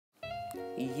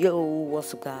Yo,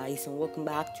 what's up guys, and welcome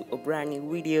back to a brand new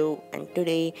video. And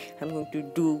today I'm going to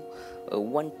do a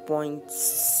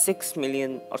 1.6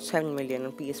 million or 7 million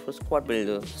on PS4 squad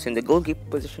builder. So in the goalkeeper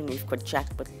position we've got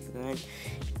Jack Butland.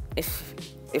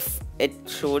 If it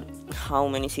showed how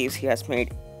many saves he has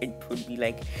made, it would be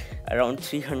like around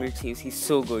 300 saves. He's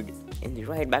so good. In the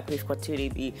right back we've got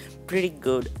TDB, pretty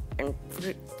good and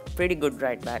pretty good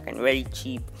right back and very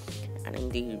cheap. And in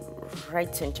the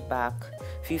right centre back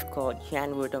we've got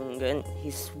Jan Vertonghen.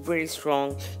 He's very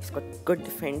strong, he's got good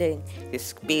defending,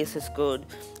 his pace is good,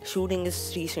 shooting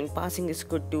is decent, passing is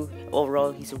good too.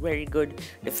 Overall he's a very good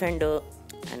defender.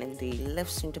 And in the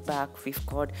left centre back we've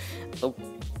got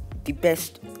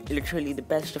literally the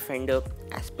best defender,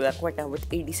 Aspilicueta, with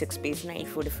 86 pace,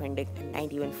 94 defending and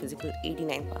 91 physical,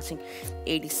 89 passing,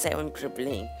 87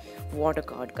 dribbling. What a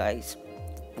card, guys.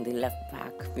 In the left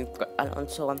back we've got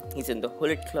Alonso. He's in the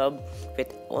Hullet club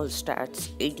with all stats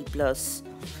 80 plus.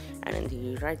 And in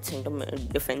the right center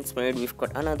defense mid we've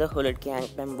got another Hullet gang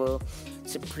member,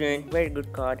 Cyprian, very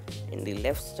good card. In the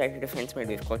left side defense mid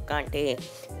we've got Kante,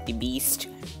 the beast.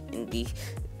 In the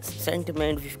center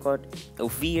mid we've got a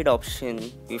weird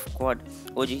option, we've got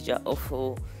Ojija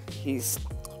Ofo. He's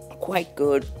quite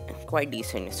good and quite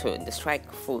decent. So in the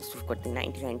strike force we've got the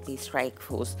 99 pace strike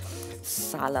force,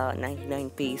 Salah 99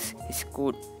 pace, he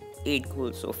scored 8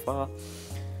 goals so far.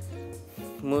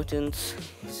 Mertens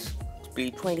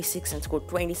played 26 and scored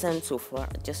 27 so far,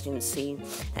 just insane.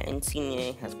 And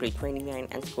Insigne has played 29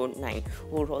 and scored 9.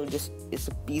 Overall this is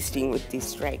a beast team with the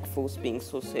strike force being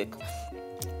so sick.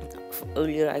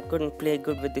 Earlier I couldn't play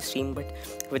good with this team, but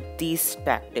with these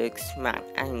tactics, man,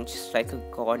 I'm just like a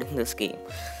god in this game.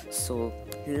 So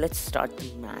let's start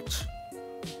the match.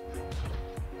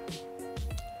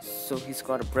 So he's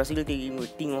got a Brazil team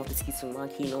with team of the season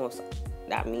Marquinhos.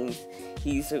 That means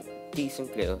he's a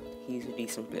decent player.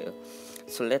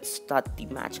 So let's start the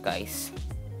match, guys.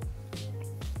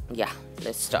 Yeah,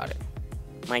 let's start it.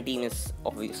 My team is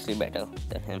obviously better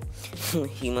than him.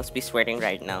 He must be sweating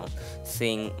right now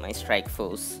seeing my strike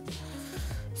force.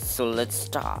 So let's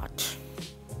start.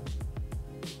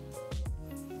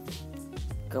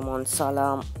 Come on,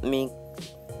 Salah,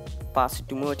 pass it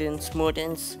to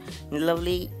Mertens.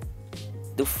 Lovely.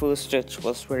 The first touch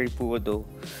was very poor though.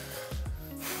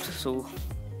 So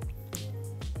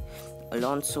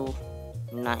Alonso,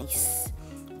 nice.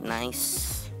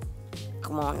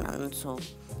 Come on, Alonso.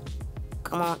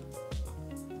 Come on.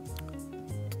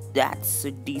 That's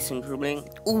a decent dribbling.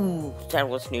 Ooh, that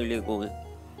was nearly a goal.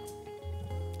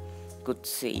 Good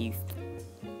save.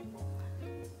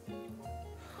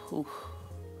 Ooh.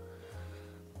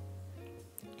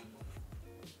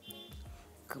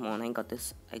 Come on, I got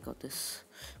this.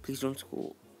 Please don't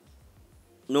score.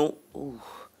 No. Ooh.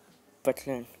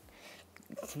 Butland.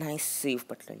 Nice save,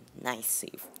 Butland. Nice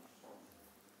save.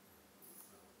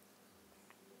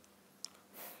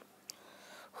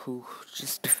 Who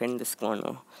just defend this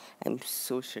corner. I'm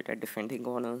so shit at defending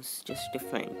corners. Just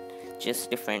defend.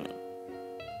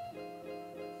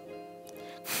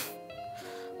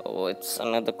 Oh, it's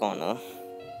another corner.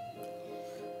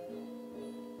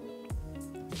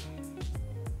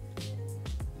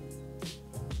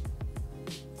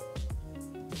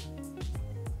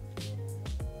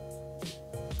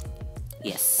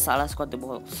 Yes, Salah's got the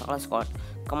ball.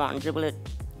 Come on, dribble it.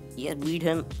 Yeah, beat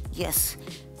him. Yes.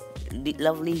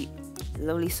 Lovely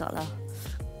Salah.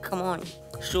 Come on,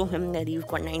 show him that you've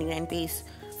got 99 pace.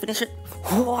 Finish it.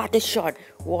 What a shot,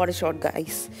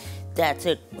 guys. That's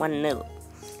it. 1-0.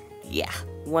 Yeah,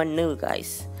 1-0,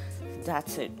 guys.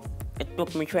 That's it. It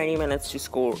took me 20 minutes to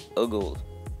score a goal.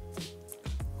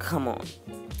 Come on,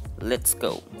 let's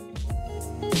go.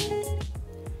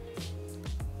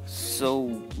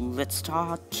 So let's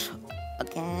start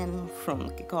again from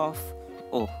the kickoff.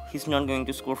 Oh, he's not going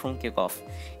to score from kickoff.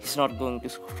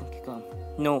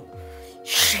 No.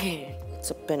 Shit.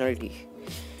 It's a penalty.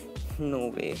 No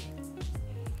way.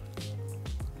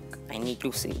 I need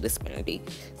to save this penalty.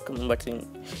 Come on, Butland.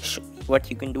 What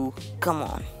you can do. Come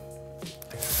on.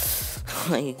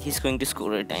 He's going to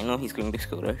score it. I know he's going to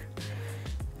score it.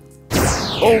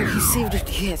 Oh, he saved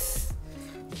it. Yes.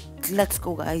 Let's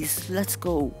go, guys. Let's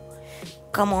go.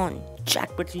 Come on.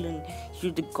 Jack Butland.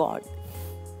 You're the god.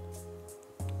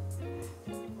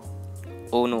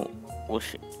 Oh no. Oh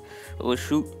shit. Oh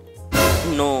shoot.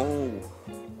 No.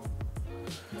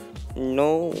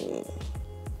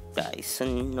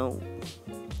 Dyson, no.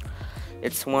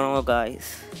 It's 1-0,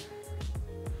 guys.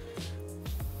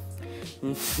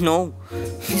 No.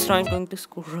 He's not going to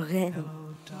score again.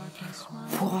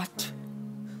 What?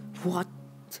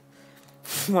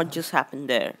 What just happened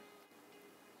there?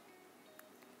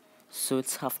 So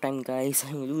it's halftime, guys.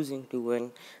 I'm losing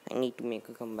 2-1. I need to make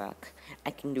a comeback.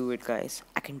 I can do it, guys.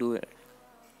 I can do it.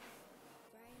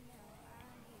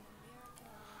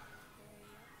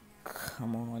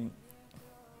 Come on.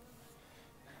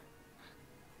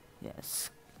 Yes.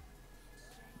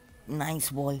 Nice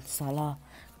ball, Salah.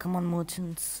 Come on,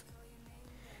 Merchants.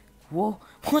 Whoa,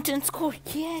 Merchant scored.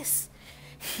 Yes.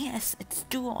 Yes, it's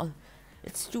 2-all.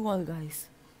 It's 2-all, guys.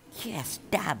 Yes,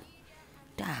 dab.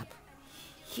 Dab.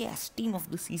 Yes, team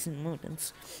of the season,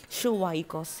 Mertens. Show why he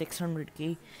cost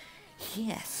 600k.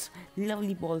 Yes,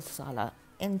 lovely ball, Salah.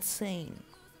 Insane.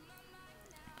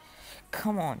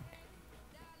 Come on.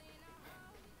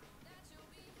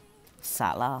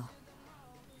 Salah.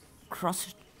 Cross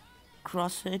it.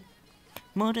 Cross it.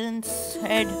 Mertens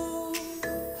head.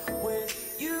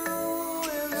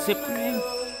 Cyprian.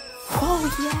 Oh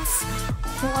yes!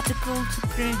 What a goal,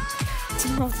 Cyprian!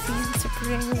 Team of the season,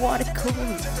 Cyprian. What a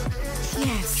goal!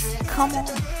 Yes! Come on!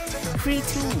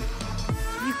 3-2.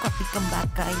 You got to come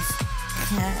back, guys.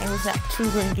 I was actually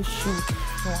going to shoot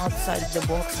from outside the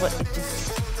box, but it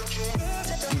just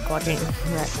got in.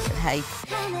 Like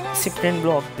Cyprian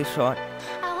blocked the shot.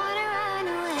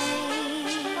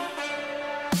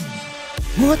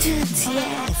 Merchants,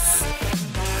 yes!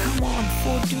 Come on,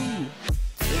 4-2.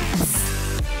 Yes!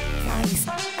 Guys,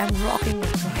 I'm rocking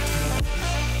it right now.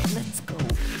 Let's go.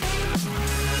 Yeah.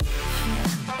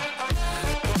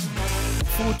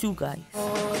 4-2, guys.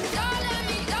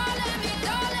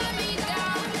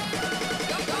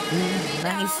 Ooh,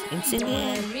 nice. Insigne.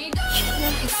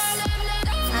 Yes!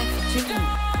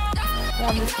 5-2.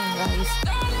 Wonderful, guys.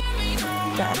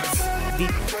 That's the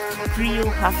trio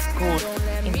have scored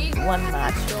in one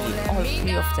match. All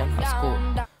three of them have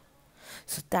scored.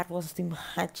 So that was the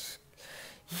match.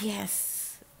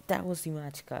 Yes, that was the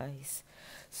match, guys.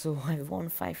 So I won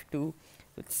 5-2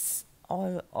 with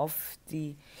all of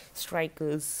the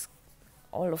strikers,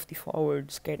 all of the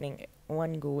forwards getting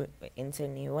one goal.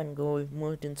 Insigne 1 goal,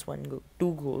 Mertens 1 goal,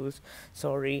 2 goals,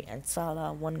 sorry, and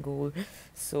Salah 1 goal.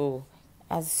 So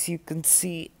as you can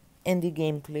see in the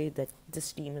gameplay, that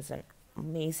this team is an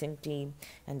amazing team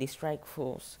and the strike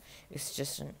force is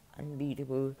just an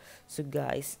unbeatable. So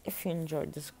guys, if you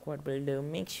enjoyed the squad builder,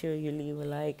 make sure you leave a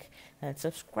like and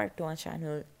subscribe to our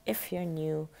channel if you're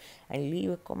new, and leave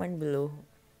a comment below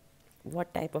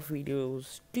what type of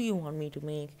videos do you want me to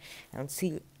make, and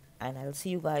I'll see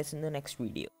you guys in the next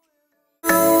video.